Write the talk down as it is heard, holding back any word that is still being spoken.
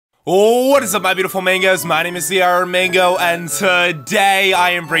Oh, what is up, my beautiful mangoes? My name is TheIronMango, and today I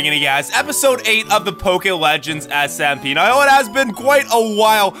am bringing you guys episode 8 of the PokeLegends SMP. Now, I know it has been quite a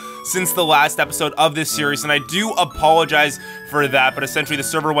while since the last episode of this series, and I do apologize for that, but essentially the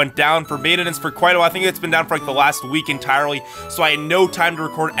server went down for maintenance for quite a while. I think it's been down for like the last week entirely, so I had no time to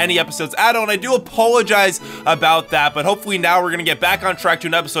record any episodes at all, and I do apologize about that, but hopefully now we're gonna get back on track to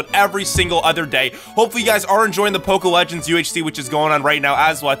an episode every single other day. Hopefully you guys are enjoying the PokeLegends UHC, which is going on right now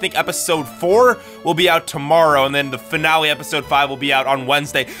as well. I think episode 4 will be out tomorrow, and then the finale episode 5 will be out on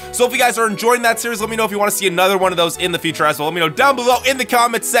Wednesday. So if you guys are enjoying that series, let me know if you want to see another one of those in the future as well. Let me know down below in the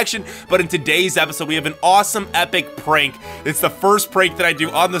comments section. But in today's episode, we have an awesome epic prank. It's the first prank that I do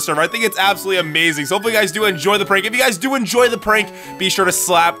on the server. I think it's absolutely amazing. So hopefully you guys do enjoy the prank. If you guys do enjoy the prank, be sure to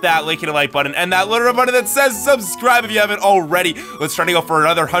slap that link and a like button and that little button that says subscribe if you haven't already. Let's try to go for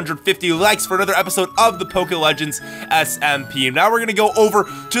another 150 likes for another episode of the PokeLegends SMP. Now we're gonna go over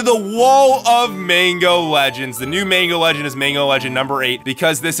to the wall of Mango Legends. The new Mango Legend is Mango Legend number 8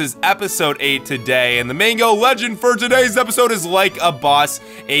 because this is episode 8 today, and the Mango Legend for today's episode is Like a Boss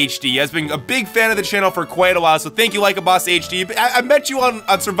HD. He has been a big fan of the channel for quite a while, so thank you, Like a Boss HD. I met you on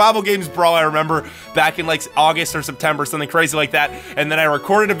Survival Games Brawl, I remember, back in like August or September, something crazy like that, and then I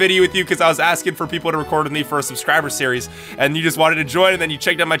recorded a video with you because I was asking for people to record with me for a subscriber series, and you just wanted to join, and then you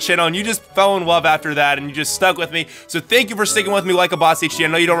checked out my channel, and you just fell in love after that, and you just stuck with me. So thank you for sticking with me, Like a Boss HD. I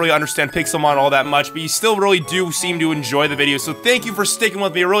know you don't really understand Pixelmon all that much, but you still really do seem to enjoy the video, so thank you for sticking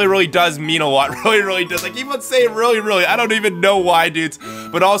with me. It really does mean a lot. Really does. I keep on saying really. I don't even know why, dudes.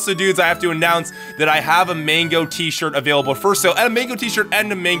 But also, dudes, I have to announce that I have a Mango t-shirt available for sale, and a Mango t-shirt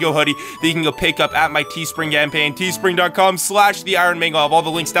and a Mango hoodie that you can go pick up at my Teespring campaign, teespring.com/TheIronMango. I'll have all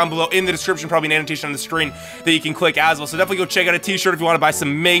the links down below in the description, probably an annotation on the screen that you can click as well. So definitely go check out a t-shirt if you want to buy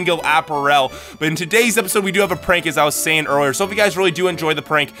some Mango apparel. But in today's episode, we do have a prank, as I was saying earlier. So if you guys really do enjoy the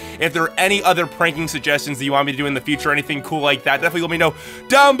prank, if there are any other pranking suggestions that you want me to do in the future, anything cool like that, definitely let me know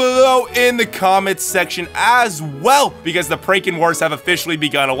down below in the comments section as well, because the pranking wars have officially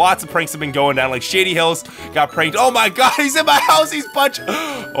begun. Lots of pranks have been going down, like Shady Hills got pranked. Oh my god, he's in my house, he's punching.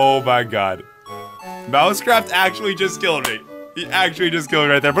 Oh my god. Mousecraft actually just killed me. He actually just killed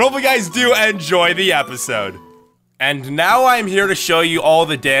me right there. But hopefully you guys do enjoy the episode. And now I'm here to show you all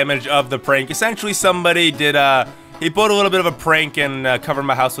the damage of the prank. Essentially, somebody did he put a little bit of a prank and covered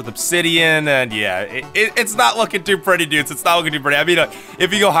my house with obsidian, and yeah, it's not looking too pretty, dudes. It's not looking too pretty. I mean,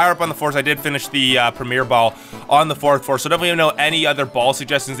 if you go higher up on the floors, I did finish the premiere ball on the 4th floor, so definitely let me know any other ball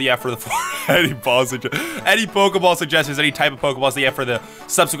suggestions that you have for the floor. Any Pokeball suggestions, any type of Pokeballs that you have for the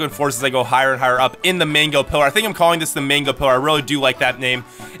subsequent floors as I go higher and higher up in the Mango Pillar. I think I'm calling this the Mango Pillar. I really do like that name,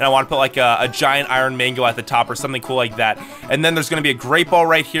 and I want to put like a giant Iron Mango at the top or something cool like that. And then there's going to be a Great Ball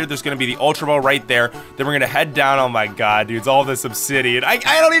right here. There's going to be the Ultra Ball right there. Then we're going to head down. Oh my god, dudes, all this obsidian. I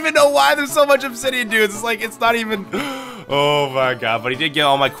don't even know why there's so much obsidian, dudes. It's like, it's not even... Oh my god, but he did get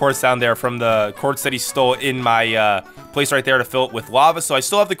all my quartz down there from the quartz that he stole in my place right there to fill it with lava. So I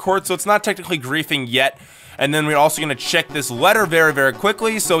still have the quartz, so it's not technically griefing yet. And then we're also going to check this letter very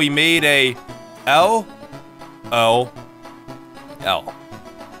quickly. So he made a L. Wow.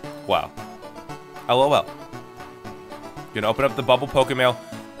 LOL. Gonna open up the bubble Pokemail.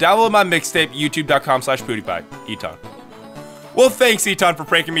 Download my mixtape, youtube.com/PewDiePie. Eton. Well, thanks, Eton, for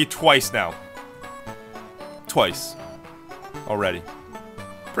pranking me twice now. Twice. Already.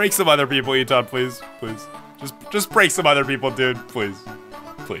 Prank some other people, Eton, please. Just prank some other people, dude. Please.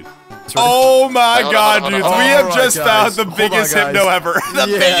 Oh my god, dudes. We have just found the biggest hypno ever. The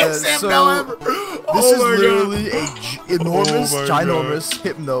biggest hypno ever. This is literally a ginormous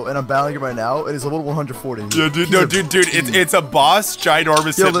hypno, and I'm battling it right now. It is level 140. Yeah, dude, it's a boss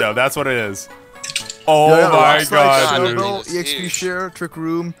ginormous hypno. That's what it is. Oh my god, dude. EXP share, trick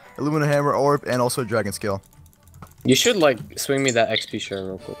room, Illumina hammer, orb, and also dragon scale. You should like swing me that XP share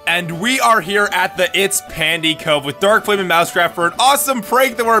real quick. And we are here at the It's Pandy Cove with Dark Flame and Mousecraft for an awesome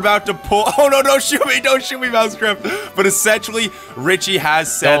prank that we're about to pull. Oh no, don't shoot me, Mousecraft. But essentially, Richie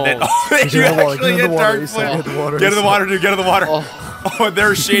has said that you actually get Dark Flame. Get in the water, dude, get in the water. Oh,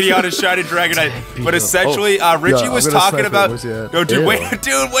 there's Shady on his shiny Dragonite. But essentially, Richie was talking about... No, dude, wait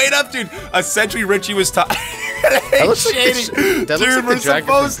up, dude. Essentially, Richie was talking... Shady. Dude, we're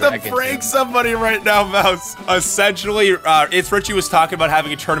supposed to prank somebody right now, Mouse. Essentially, Richie was talking about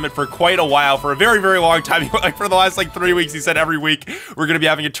having a tournament for quite a while, for a very long time. Like for the last like 3 weeks, he said every week we're gonna be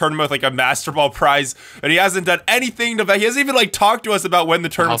having a tournament with like a Master Ball prize, and he hasn't done anything to. He hasn't even like talked to us about when the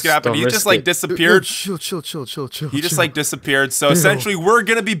tournament's gonna happen. He just like disappeared. Chill. He just like disappeared. So essentially, we're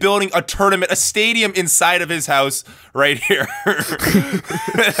gonna be building a tournament, a stadium inside of his house right here.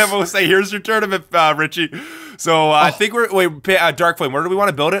 And we'll say, "Here's your tournament, Richie." So I think Dark Flame. Where do we want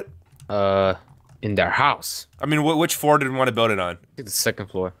to build it? In their house. I mean, which floor did we want to build it on? I think the second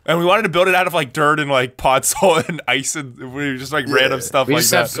floor. And we wanted to build it out of like dirt and like pot salt and ice and we just like random stuff We like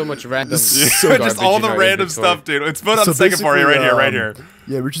just that. have so much random. Just all the random stuff, dude. It's built on the second floor, right here.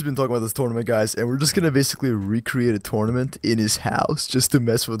 Yeah, Richard's been talking about this tournament, guys, and we're just gonna basically recreate a tournament in his house just to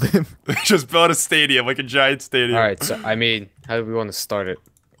mess with him. Just build a stadium, like a giant stadium. All right, so I mean, how do we want to start it?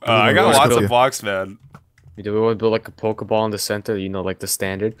 I got lots of blocks, man. Do we want to build like a Pokeball in the center? You know, like the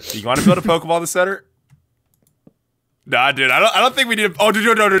standard. You want to build a Pokeball in the center? Nah, dude. I don't think we need. Oh,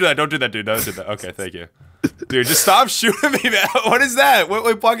 dude, don't do that. Don't do that, dude. Don't do that. Okay, thank you. Dude, just stop shooting me, man. What is that?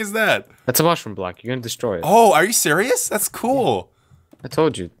 What block is that? That's a mushroom block. You're gonna destroy it. Oh, are you serious? That's cool. I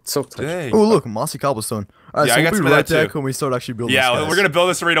told you. It's so touchy. Oh, look, mossy cobblestone. All right, Yeah, so I got we'll some be of right that, too. back when we start actually building. Yeah, this, we're gonna build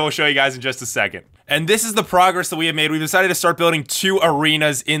this arena. We'll show you guys in just a second. And this is the progress that we have made. We've decided to start building 2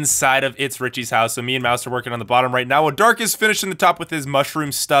 arenas inside of It's Richie's house. So me and Mouse are working on the bottom right now. Well, Dark is finishing the top with his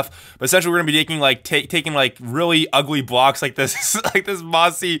mushroom stuff. But essentially, we're gonna be taking like taking like really ugly blocks like this, like this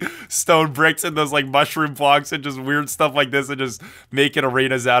mossy stone bricks and those like mushroom blocks and just weird stuff like this and just making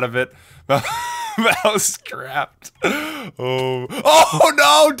arenas out of it. Mouse scrapped. Oh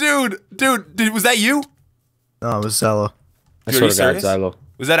no, dude, was that you? No, it was Zella. I Dude, swear to God, Xylo.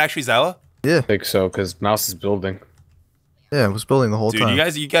 Was that actually Zyla? Yeah, I think so, because Mouse is building. yeah, I was building the whole Dude, time.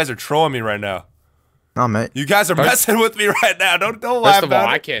 you guys are trolling me right now. Nah, mate. You guys are messing with me right now. Don't laugh First of all, at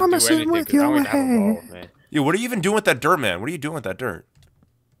I it. can't I'm do messing anything with because I don't your even have a ball, man. Yo, what are you even doing with that dirt, man? What are you doing with that dirt?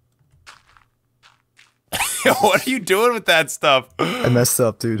 Yo, what are you doing with that stuff? I messed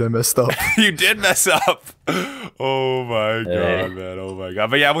up, dude. I messed up. You did mess up. Oh my god, man. Oh my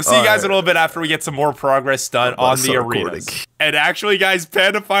god. But yeah, we'll see you guys in a little bit after we get some more progress done on the arenas. And actually, guys,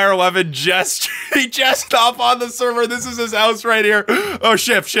 PandaFire11 he just off on the server. This is his house right here. Oh,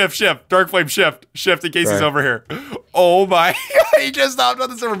 shift. Dark Flame, shift in case he's over here. Oh my, he just hopped on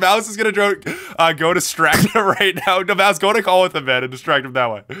the server. Mouse is gonna go distract him right now. No, Mouse, go to call with him, man, and distract him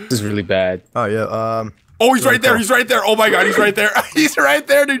that way. This is really bad. Oh yeah. Oh, he's right there. He's right there. Oh my god, he's right there. He's right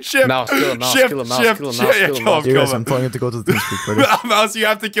there, dude. Shift. Mouse, kill him, Mouse, Shift, kill him, Mouse, shift, kill him, shift. Mouse, Yeah, kill him, kill him, Mouse. You kill guys, I'm him. telling him to go to the TeamSpeak, buddy. Mouse, you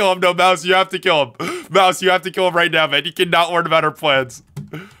have to kill him. No, Mouse, you have to kill him. Mouse, you have to kill him right now, man. You cannot learn about our plans.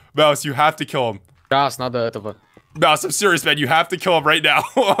 Mouse, you have to kill him. Josh, not the other. Mouse, I'm serious, man. You have to kill him right now.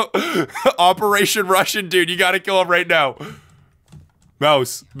 Operation Russian, dude. You gotta kill him right now.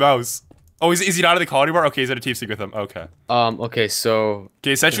 Mouse. Oh, is he not in the call anymore? Okay, he's at a team speak with him. Okay. Okay, so.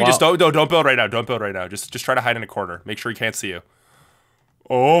 Okay, essentially, just don't build right now. Don't build right now. Just try to hide in a corner. Make sure he can't see you.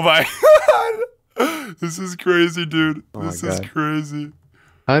 Oh my god. This is crazy, dude. This is crazy.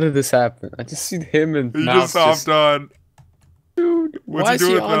 How did this happen? I just see him and He Mouse just hopped on. Dude, What's why he is he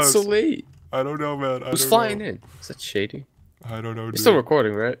doing with on Mouse? so late? I don't know, man. Who's flying in? Is that shady? I don't know, dude. You're still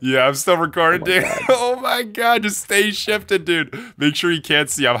recording, right? Yeah, I'm still recording, dude. God. Oh my god, just stay shifted, dude. Make sure he can't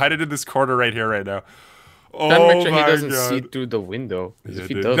see. I'm hiding in this corner right here right now. Oh Trying to make sure my he doesn't god. see through the window. 'Cause Yeah, if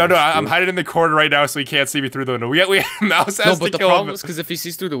he dude. does, No, we're I'm screwed. hiding in the corner right now so he can't see me through the window. Mouse has No, to but the kill problem him. is because if he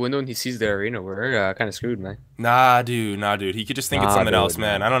sees through the window and he sees the arena, we're kind of screwed, man. Nah, dude. He could just think it's Nah, something dude, else,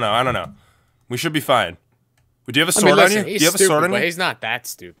 man. man. I don't know. We should be fine. Do you have a I sword mean, listen, on you? Do he's you have a stupid, sword on but you? he's not that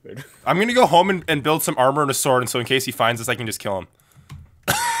stupid. I'm gonna go home and build some armor and a sword, and so in case he finds us, I can just kill him.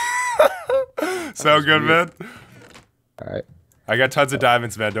 Sound good, man? Alright. I got tons of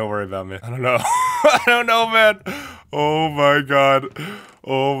diamonds, man. Don't worry about me. I don't know. I don't know, man. Oh my god.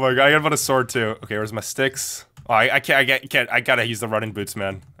 Oh my god. I gotta put a sword too. Okay, where's my sticks? Oh, I can't. I gotta use the running boots,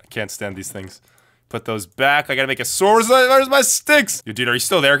 man. I can't stand these things. Put those back. I gotta make a sword. Where's my sticks? Dude, are you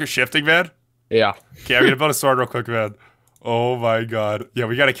still there? Shifting, man? Yeah. Okay, I'm gonna build a sword real quick, man. Oh my god. Yeah,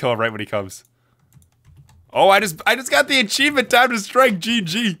 we gotta kill him right when he comes. Oh, I just got the achievement. Time to strike.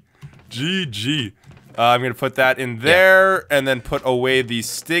 GG. GG. I'm gonna put that in there and then put away these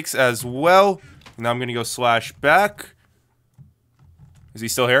sticks as well. Now I'm gonna go slash back. Is he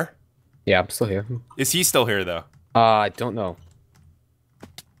still here? Yeah, I'm still here. Is he still here though? I don't know.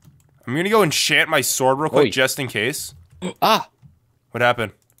 I'm gonna go enchant my sword real quick Oi. just in case. Ah! What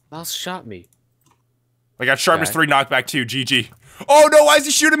happened? Mouse shot me. I got sharpness Okay. 3 knockback 2. GG. Oh no! Why is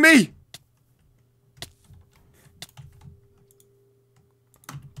he shooting me?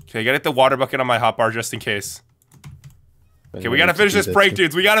 Okay, gotta hit the water bucket on my hotbar just in case. Okay, we gotta finish this prank,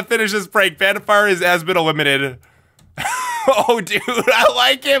 dudes. We gotta finish this prank. PandaFire has been eliminated. Oh, dude, I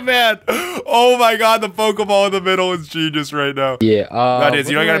like it, man. Oh my god, the Pokeball in the middle is genius right now. Yeah, That is,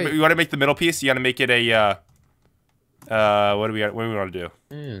 you gotta make the middle piece. You gotta make it a, what do we want to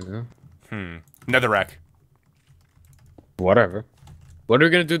do? Netherrack. Whatever. What are we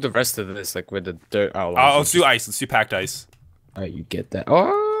gonna do the rest of this, like with the dirt? Oh, Let's do ice. Let's do packed ice. Alright, you get that.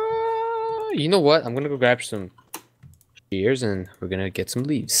 Oh, You know what? I'm gonna go grab some shears and we're gonna get some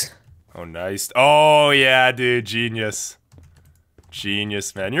leaves. Oh, nice. Oh, yeah, dude. Genius.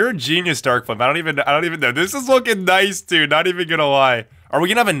 Genius, man. You're a genius, Darkflame. I don't even know. This is looking nice, dude. Not even gonna lie. Are we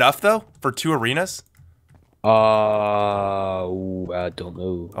gonna have enough, though, for 2 arenas? I don't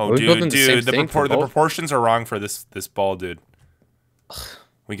know. Oh, dude, the proportions are wrong for this ball, dude.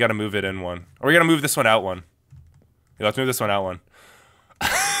 We gotta move it in one. Or we gotta move this one out one. Yeah, let's move this one out one.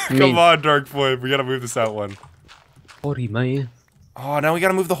 Come on, Darkflame. We gotta move this out one. 40, man. Oh, now we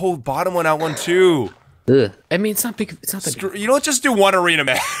gotta move the whole bottom one out one, too. Ugh. I mean, it's not big. It's not that big. You know, let's just do 1 arena,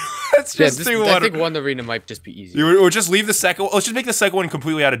 man. Let's just do 1. I think 1 arena might just be easy. Or just leave the second one. Let's just make the second one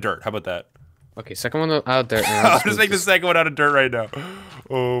completely out of dirt. How about that? Okay, second one out there. I'll just make the second one out of dirt right now.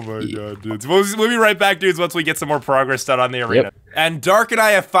 Oh my god, dudes. We'll be right back, dudes, once we get some more progress done on the arena. Yep. And Dark and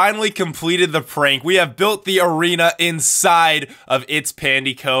I have finally completed the prank. We have built the arena inside of It's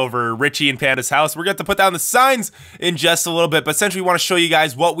Pandy Cove, or Richie and Panda's house. We're going to put down the signs in just a little bit, but essentially we want to show you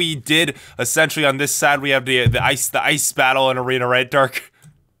guys what we did. Essentially on this side, we have the ice battle and arena, right, Dark?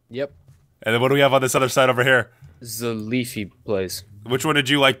 Yep. And then what do we have on this other side over here? This is a leafy place. Which one did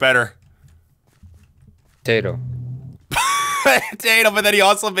you like better? Potato. Potato, but then he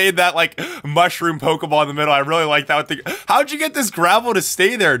also made that, like, mushroom Pokeball in the middle. I really like that thing. How'd you get this gravel to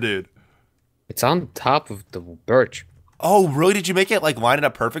stay there, dude? It's on top of the birch. Oh, really? Did you make it, like, line it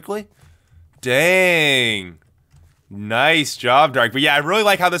up perfectly? Dang. Nice job, Dark. But yeah, I really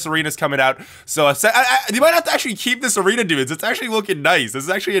like how this arena's coming out. So you might have to actually keep this arena, dudes. It's actually looking nice. This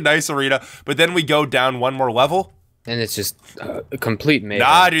is actually a nice arena. But then we go down 1 more level. And it's just a complete mayhem.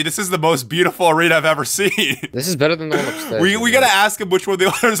 Nah, dude, this is the most beautiful arena I've ever seen. This is better than the one upstairs. We gotta ask him which one.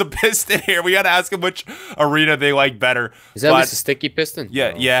 There's a piston here. We gotta ask him which arena they like better. Is that at least a sticky piston?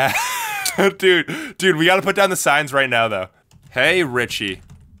 Yeah, yeah. dude, we gotta put down the signs right now, though. Hey, Richie.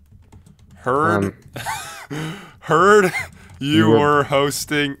 Heard you were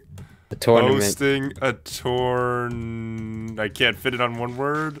hosting a tournament. I can't fit it on one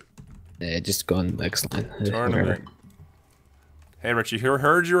word. Yeah, just go on the next line. Tournament. Hey, Richie,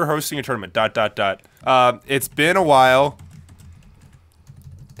 heard you were hosting a tournament. ... It's been a while.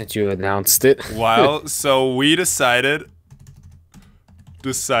 That you announced it. So we decided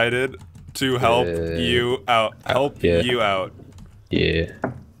to help you out. You out. Yeah.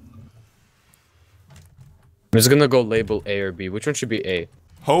 I'm just gonna go label A or B. Which one should be A?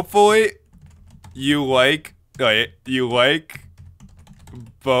 Hopefully, you like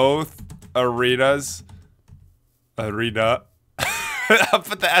both arenas. Arena. I'll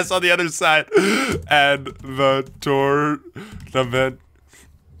put the S on the other side. And the tournament.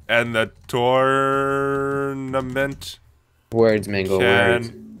 Words, Mango,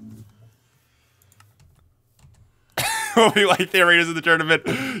 words. We like the arenas of the tournament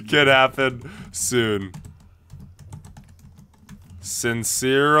can happen soon.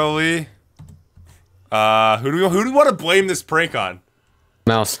 Sincerely. Who do we want to blame this prank on?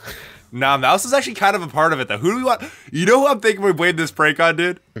 Mouse. Nah, Mouse is actually kind of a part of it, though. Who do we want? You know who I'm thinking we blame this prank on,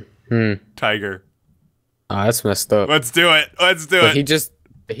 dude? Tiger. Ah, that's messed up. Let's do it. Let's do it. He just,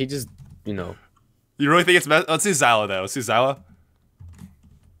 you know. You really think it's messed? Let's do Zyla, though. Let's do Zyla.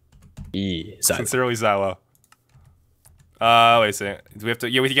 Yeah, Zyla. Sincerely, Zyla. Wait a second. Do we have to?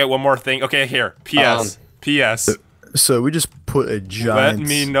 Yeah, we can get one more thing. Okay, here. P.S. P.S. So we just put a giant... Let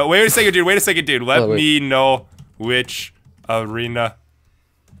me know. Wait a second, dude. Let me know which arena.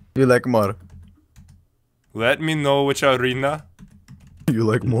 You like more. Let me know which arena. You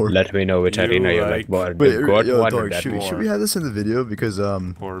like more. Let me know which arena you like more. Wait, dog, should we have this in the video? Because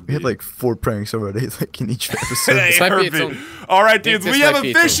we had like 4 pranks already, like in each episode. Hey, alright, dudes, we have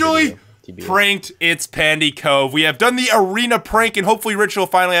officially pranked It's Pandy Cove. We have done the arena prank, and hopefully Rich will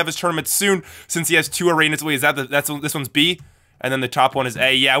finally have his tournament soon, since he has 2 arenas. Wait, is that this one's B? And then the top one is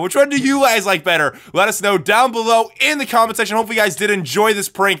A. Yeah, which one do you guys like better? Let us know down below in the comment section. Hopefully you guys did enjoy this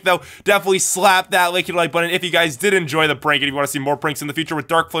prank, though. Definitely slap that like button if you guys did enjoy the prank. And if you want to see more pranks in the future with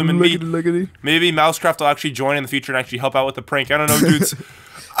Darkflame and me, maybe Mousecraft will actually join in the future and actually help out with the prank. I don't know, dudes.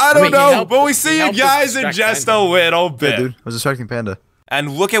 I don't know, but we see you guys in just a little bit. Yeah, dude, I was distracting Panda. And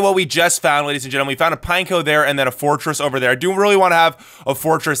look at what we just found, ladies and gentlemen. We found a Pineco there and then a Fortress over there. I do really want to have a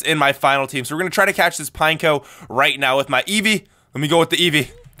Fortress in my final team. So we're going to try to catch this Pineco right now with my Eevee. Let me go with the Eevee.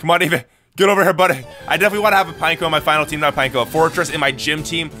 Come on, Eevee. Get over here, buddy. I definitely want to have a Pineco in my final team, not a Pineco, a Fortress in my gym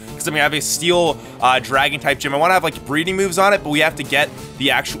team. Because I'm going to have a Steel Dragon type gym. I want to have like breeding moves on it, but we have to get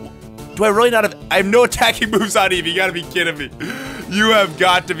the actual... Do I really not have... I have no attacking moves on Eevee. You got to be kidding me. You have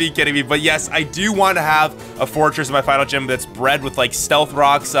got to be kidding me. But yes, I do want to have a fortress in my final gym that's bred with like stealth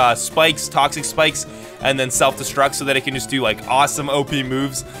rocks, spikes, toxic spikes, and then self-destruct so that it can just do like awesome OP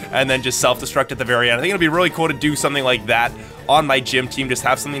moves and then just self-destruct at the very end. I think it'd be really cool to do something like that on my gym team. Just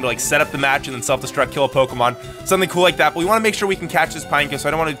have something to like set up the match and then self-destruct, kill a Pokemon. Something cool like that. But we want to make sure we can catch this Pineco, so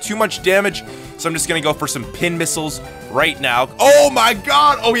I don't want to do too much damage. So I'm just going to go for some pin missiles right now. Oh my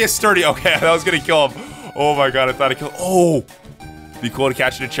god! Oh, he has sturdy. Okay, that was going to kill him. Oh my god, I thought I killed. Oh! Be cool to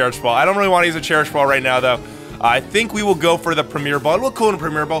catch it in a Cherish Ball. I don't really want to use a Cherish Ball right now, though. I think we will go for the Premier Ball. It'll look cool in a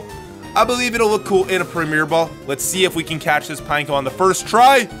Premier Ball. I believe it'll look cool in a Premier Ball. Let's see if we can catch this Pineco on the first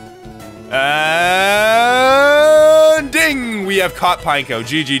try. And ding! We have caught Pineco.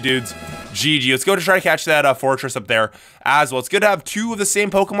 GG, dudes. GG. Let's go to try to catch that fortress up there as well. It's good to have two of the same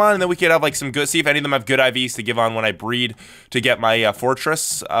Pokemon, and then we could have like some good, see if any of them have good IVs to give on when I breed to get my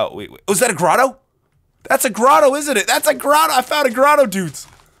fortress. Wait. Was that a Grotto? That's a Grotto, isn't it? That's a Grotto. I found a Grotto, dudes.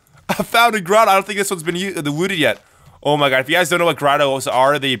 I found a Grotto. I don't think this one's been looted yet. Oh my god. If you guys don't know what Grottos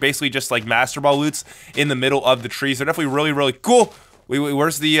are, they basically just like Master Ball loots in the middle of the trees. They're definitely really, really cool. Wait,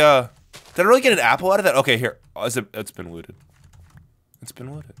 where's the, did I really get an apple out of that? Okay, here. Oh, it's been looted. It's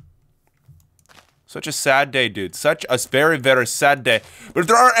been looted. Such a sad day, dude. Such a very, very sad day. But if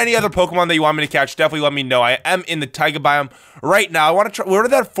there are any other Pokemon that you want me to catch, definitely let me know. I am in the Taiga biome right now. I want to try. Where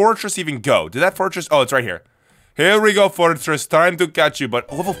did that fortress even go? Did that fortress? Oh, it's right here. Here we go, fortress. Time to catch you.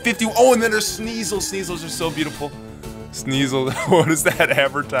 But level 50. Oh, and then there's Sneasel. Sneasels are so beautiful. Sneasel. What is that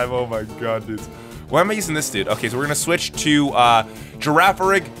hammer time? Oh my god, dudes. Why am I using this, dude? Okay, so we're going to switch to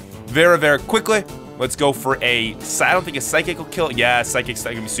Girafarig very, very quickly. Let's go for I don't think a Psychic will kill. Yeah, Psychic's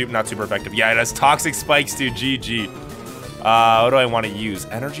going to be not super effective. Yeah, it has Toxic Spikes, dude. GG. What do I want to use?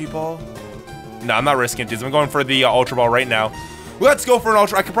 Energy Ball? No, I'm not risking it, dudes. I'm going for the Ultra Ball right now. Let's go for an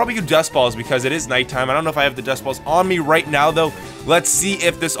Ultra. I could probably do Dust Balls because it is nighttime. I don't know if I have the Dust Balls on me right now, though. Let's see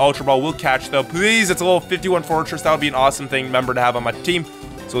if this Ultra Ball will catch, though. Please, it's a little 51 Fortress. That would be an awesome thing, member, to have on my team.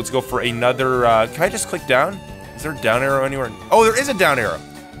 So let's go for another. Can I just click down? Is there a down arrow anywhere? Oh, there is a down arrow.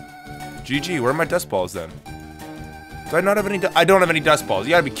 GG, where are my Dust Balls then? Do I not have any? I don't have any Dust Balls.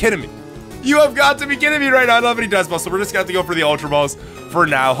 You gotta be kidding me. You have got to be kidding me right now. I don't have any Dust Balls, so we're just gonna have to go for the Ultra Balls for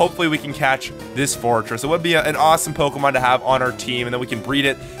now. Hopefully we can catch this Fortress. It would be an awesome Pokemon to have on our team, and then we can breed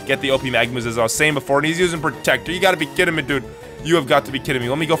it, get the OP Magmas as I was saying before, and he's using Protector. You gotta be kidding me, dude. You have got to be kidding me.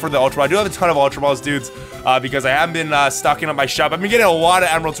 Let me go for the Ultra Ball. I do have a ton of Ultra Balls, dudes, because I have been stocking up my shop. I've been getting a lot of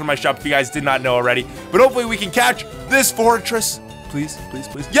Emeralds from my shop, if you guys did not know already. But hopefully we can catch this Fortress. Please, please,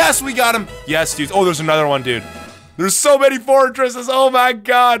 please. Yes, we got him. Yes, dudes. Oh, there's another one, dude. There's so many fortresses. Oh my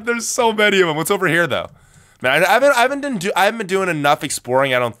god, there's so many of them. What's over here, though? Man, I haven't been doing enough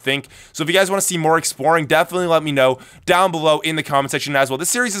exploring, I don't think. So if you guys want to see more exploring, definitely let me know down below in the comment section as well.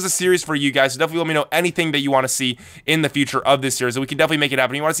 This series is a series for you guys, so definitely let me know anything that you want to see in the future of this series. So we can definitely make it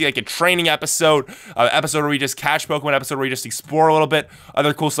happen. You want to see like a training episode, episode where we just catch Pokemon, episode where we just explore a little bit,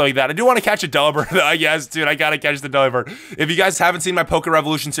 other cool stuff like that. I do want to catch a Delibird, though. Yes, dude, I gotta catch the Delibird. If you guys haven't seen my Poke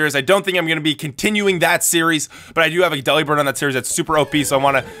Revolution series, I don't think I'm gonna be continuing that series, but I do have a Delibird on that series that's super OP, so I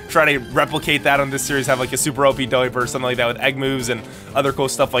want to try to replicate that on this series, have like a super OP Delibird or something like that with egg moves and other cool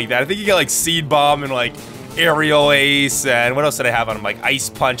stuff like that. I think you get like Seed Bomb and like Aerial Ace, and what else did I have on him? Like Ice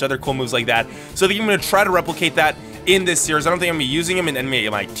Punch, other cool moves like that. So I think I'm going to try to replicate that in this series. I don't think I'm going to be using him in any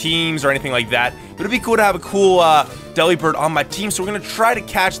of my teams or anything like that, but it'd be cool to have a cool Delibird on my team. So we're going to try to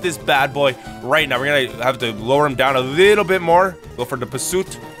catch this bad boy right now. We're going to have to lower him down a little bit more. Go for the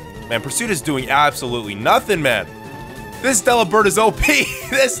Pursuit. Man, Pursuit is doing absolutely nothing, man. This Delibird is OP.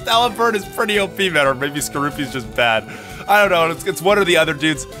 This Delibird is pretty OP, man. Or maybe Skorupi's just bad. I don't know. It's one or the other,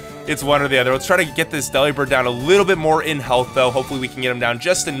 dudes. It's one or the other. Let's try to get this Delibird down a little bit more in health, though. Hopefully we can get him down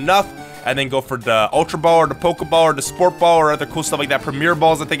just enough. And then go for the Ultra Ball or the Pokeball or the Sport Ball or other cool stuff like that. Premier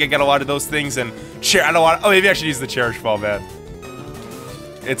Balls, I think I get a lot of those things. And I don't want. Oh, maybe I should use the Cherish Ball, man.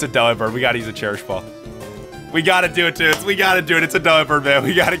 It's a Delibird. We gotta use a Cherish Ball. We gotta do it, dudes. We gotta do it. It's a Delibird, man.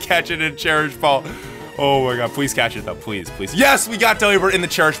 We gotta catch it in Cherish Ball. Oh my god, please catch it though, please, please. Yes, we got Delibird in the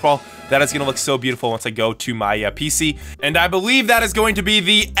Cherish Ball. That is gonna look so beautiful once I go to my PC. And I believe that is going to be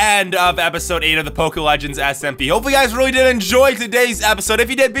the end of episode 8 of the PokeLegends SMP. Hopefully you guys really did enjoy today's episode. If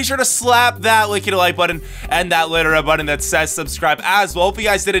you did, be sure to slap that like button and that little button that says subscribe as well. Hope you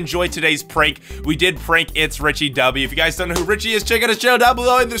guys did enjoy today's prank. We did prank It's Richie W. If you guys don't know who Richie is, check out his channel down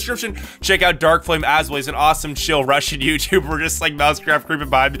below in the description. Check out Dark Flame as well. He's an awesome, chill Russian YouTuber just like Mousecraft creeping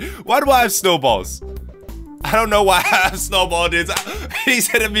behind me. Why do I have snowballs? I don't know why I have snowball, dudes. He's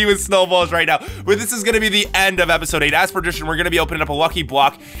hitting me with snowballs right now. But this is going to be the end of episode 8. As per tradition, we're going to be opening up a lucky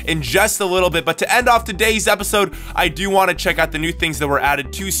block in just a little bit. But to end off today's episode, I do want to check out the new things that were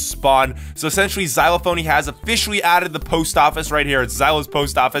added to spawn. So essentially, Xylophony has officially added the post office right here. It's Xylo's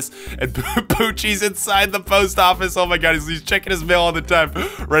post office. And Poochie's inside the post office. Oh my god, he's checking his mail all the time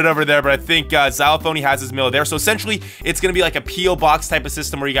right over there. But I think Xylophony has his mail there. So essentially, it's going to be like a P.O. box type of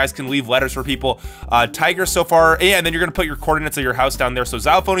system where you guys can leave letters for people. Tiger so far, yeah, and then you're going to put your coordinates of your house down there. So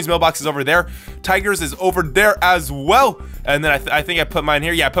Xylophony's mailbox is over there. Tiger's is over there as well. And then I think I put mine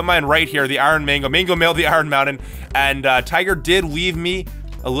here. Yeah, I put mine right here. The TheIronMango. Mango mailed the Iron Mountain. And Tiger did leave me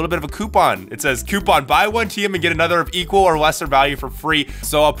a little bit of a coupon. It says coupon, buy one TM and get another of equal or lesser value for free.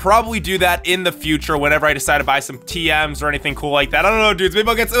 So I'll probably do that in the future whenever I decide to buy some TMs or anything cool like that. I don't know, dudes. Maybe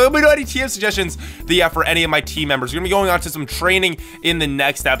I'll get some, let me know any TM suggestions for any of my team members. We're gonna be going on to some training in the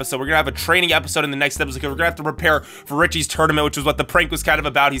next episode. We're gonna have a training episode in the next episode because we're gonna have to prepare for Richie's tournament, which is what the prank was kind of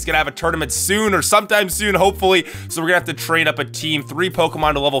about. He's gonna have a tournament soon or sometime soon, hopefully. So we're gonna have to train up a team, 3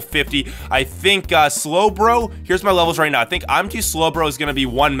 Pokemon to level 50. I think Slowbro, here's my levels right now. I think Slowbro is gonna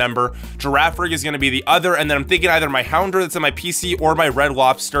be 1 member. Giraffe Rig is going to be the other, and then I'm thinking either my Houndour that's in my PC or my Red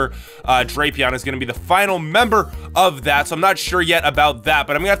Lobster Drapion is going to be the final member of that. So I'm not sure yet about that,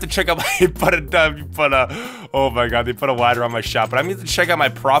 but I'm gonna have to check out my oh my god, they put a ladder on my shop. But I'm gonna have to check out my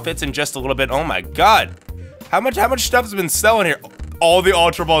profits in just a little bit. Oh my god, how much stuff's been selling here? All the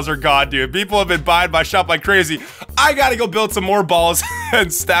Ultra Balls are gone, dude. People have been buying my shop like crazy. I gotta go build some more balls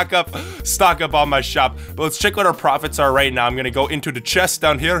and stock up on my shop. But let's check what our profits are right now. I'm gonna go into the chest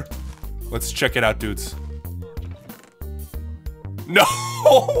down here. Let's check it out, dudes. No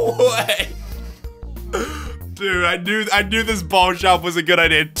way. Dude, I knew this ball shop was a good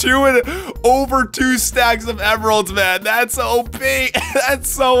idea. Over 2 stacks of emeralds, man. That's OP. That's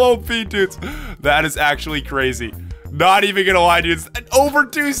so OP, dudes. That is actually crazy. Not even gonna lie, dudes. Over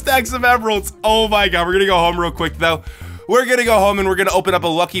 2 stacks of emeralds. Oh my god. We're gonna go home real quick, though. We're gonna go home and we're gonna open up a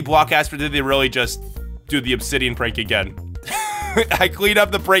lucky block. Asper, did they really just do the obsidian prank again? I cleaned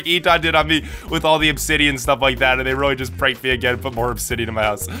up the prank Eton did on me with all the obsidian stuff like that, and they really just pranked me again and put more obsidian in my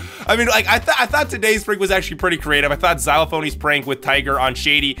house. I mean, like, I thought today's prank was actually pretty creative. I thought Xylophony's prank with Tiger on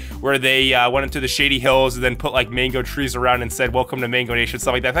Shady, where they went into the Shady Hills and then put, like, mango trees around and said, welcome to Mango Nation,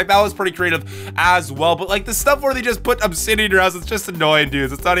 stuff like that. I think that was pretty creative as well, but, like, the stuff where they just put obsidian in your house, it's just annoying,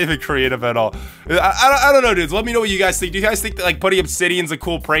 dudes. It's not even creative at all. I don't know, dudes. Let me know what you guys think. Do you guys think that, like, putting obsidian's a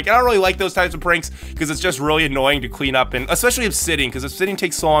cool prank? I don't really like those types of pranks because it's just really annoying to clean up, and especially obsidian, because obsidian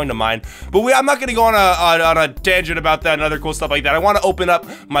takes so long to mine. But I'm not gonna go on a tangent about that and other cool stuff like that. I want to open up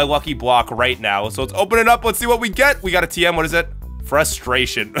my lucky block right now. So let's open it up. Let's see what we get. We got a TM. What is it?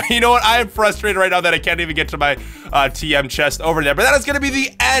 Frustration. You know what? I am frustrated right now that I can't even get to my TM chest over there. But that is going to be the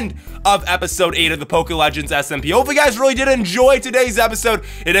end of episode 8 of the PokeLegends SMP. Hopefully you guys really did enjoy today's episode.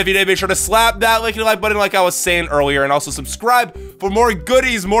 And if you did, make sure to slap that like button like I was saying earlier. And also subscribe for more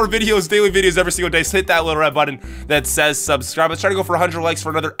goodies, more videos, daily videos every single day. So hit that little red button that says subscribe. Let's try to go for 100 likes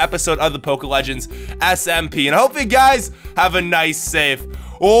for another episode of the PokeLegends SMP. And I hope you guys have a nice, safe,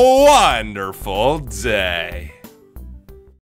 wonderful day.